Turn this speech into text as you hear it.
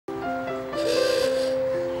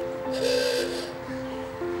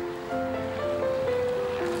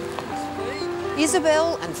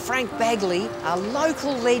Isabel and Frank Baguley are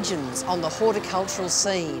local legends on the horticultural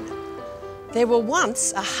scene. There were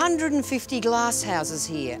once 150 glasshouses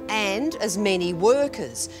here and as many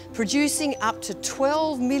workers, producing up to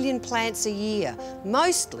 12 million plants a year,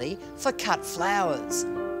 mostly for cut flowers.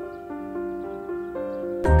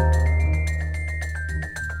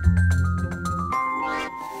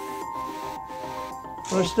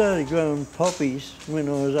 I started growing poppies when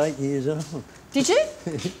I was 8 years old. Did you?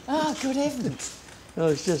 Oh, good heavens.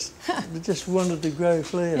 I just wanted to grow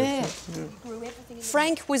flowers. Yeah.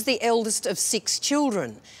 Frank was the eldest of 6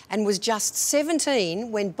 children and was just 17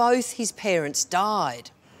 when both his parents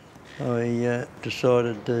died. I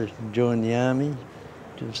decided to join the army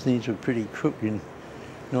because things were pretty crooked in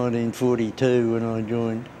 1942 when I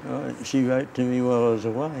joined. She wrote to me while I was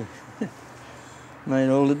away. Made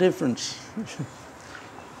all the difference.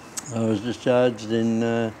 I was discharged in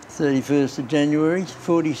 31st of January,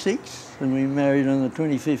 46, and we married on the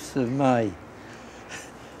 25th of May,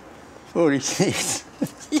 46.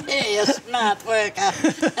 Yeah, you're a smart worker.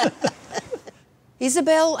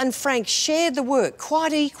 Isabel and Frank shared the work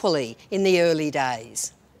quite equally in the early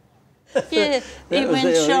days. Yeah, he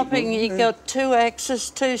went shopping, he got 2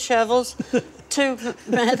 axes, 2 shovels, 2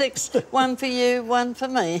 mattocks, one for you, one for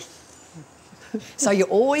me. So you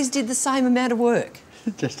always did the same amount of work?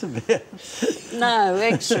 Just about. No,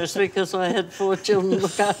 extras, because I had 4 children to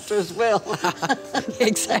look after as well.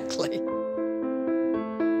 Exactly.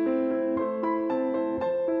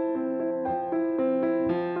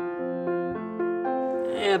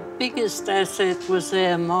 Our biggest asset was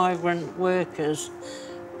our migrant workers.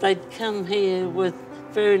 They'd come here with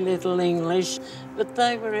very little English, but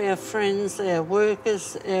they were our friends, our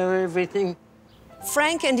workers, our everything.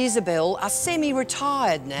 Frank and Isabel are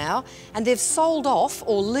semi-retired now and they've sold off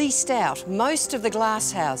or leased out most of the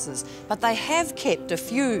glasshouses, but they have kept a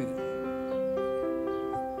few.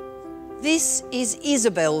 This is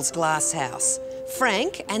Isabel's glasshouse.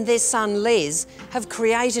 Frank and their son Les have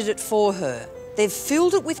created it for her. They've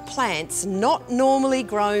filled it with plants not normally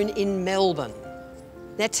grown in Melbourne.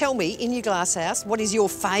 Now tell me, in your glasshouse, what is your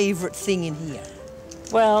favourite thing in here?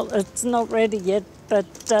 Well, it's not ready yet, but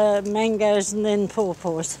mangoes and then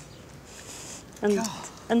pawpaws.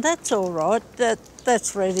 And that's all right.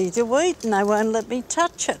 That's ready to eat, and they won't let me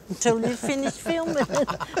touch it until you finish filming it.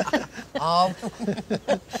 Oh.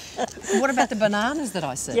 What about the bananas that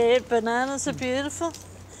I see? Yeah, bananas are beautiful.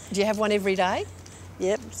 Do you have one every day?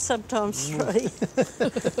 Yep, sometimes 3.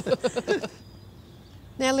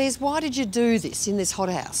 Now, Les, why did you do this in this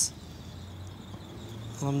hothouse?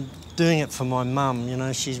 I'm doing it for my mum. You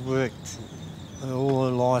know, she's worked all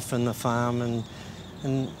her life in the farm,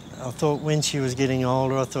 and I thought when she was getting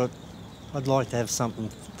older, I thought I'd like to have something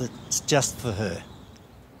that's just for her.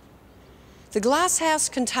 The glasshouse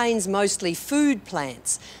contains mostly food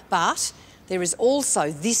plants, but there is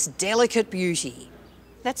also this delicate beauty.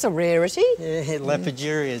 That's a rarity. Yeah,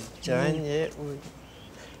 Lapiduria, Jane, yeah.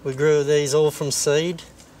 We grew these all from seed,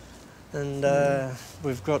 and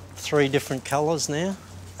we've got 3 different colours now.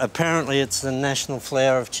 Apparently it's the national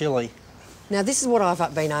flower of Chile. Now, this is what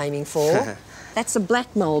I've been aiming for. That's a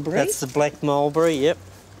black mulberry. That's the black mulberry, yep.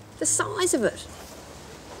 The size of it.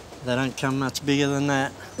 They don't come much bigger than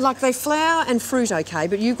that. Like, they flower and fruit okay,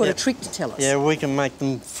 but you've got a trick to tell us. Yeah, we can make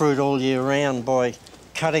them fruit all year round by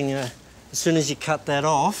cutting as soon as you cut that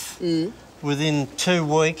off, within 2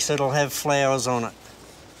 weeks it'll have flowers on it.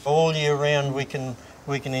 All year round we can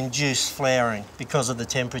induce flowering because of the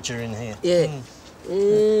temperature in here. Yeah.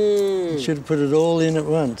 You should have put it all in at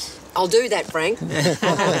once. I'll do that, Frank.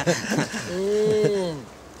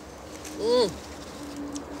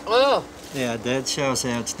 Oh. Yeah, Dad, show us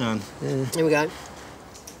how it's done. Yeah. Here we go.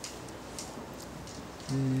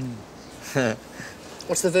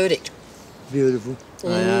 What's the verdict? Beautiful.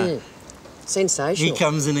 Sensational. He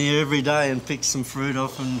comes in here every day and picks some fruit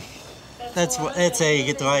off, and that's how you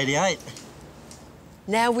get to 88.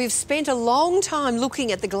 Now, we've spent a long time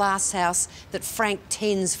looking at the glasshouse that Frank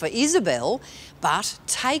tends for Isabel, but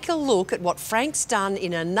take a look at what Frank's done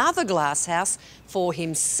in another glasshouse for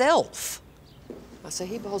himself. Oh, so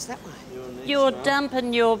he bowls that way. You're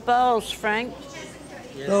dumping your bowls, Frank.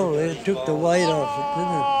 Oh, it took the weight off it,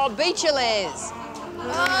 Oh, beat you, Les.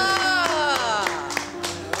 Ah!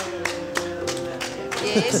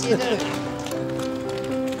 Yes, you do.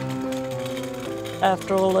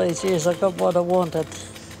 After all these years, I got what I wanted.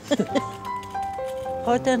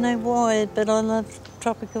 I don't know why, but I love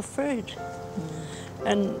tropical fruit.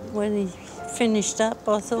 And when he finished up,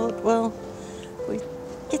 I thought, well, we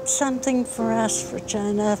get something for us for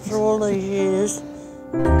Jane after all these years.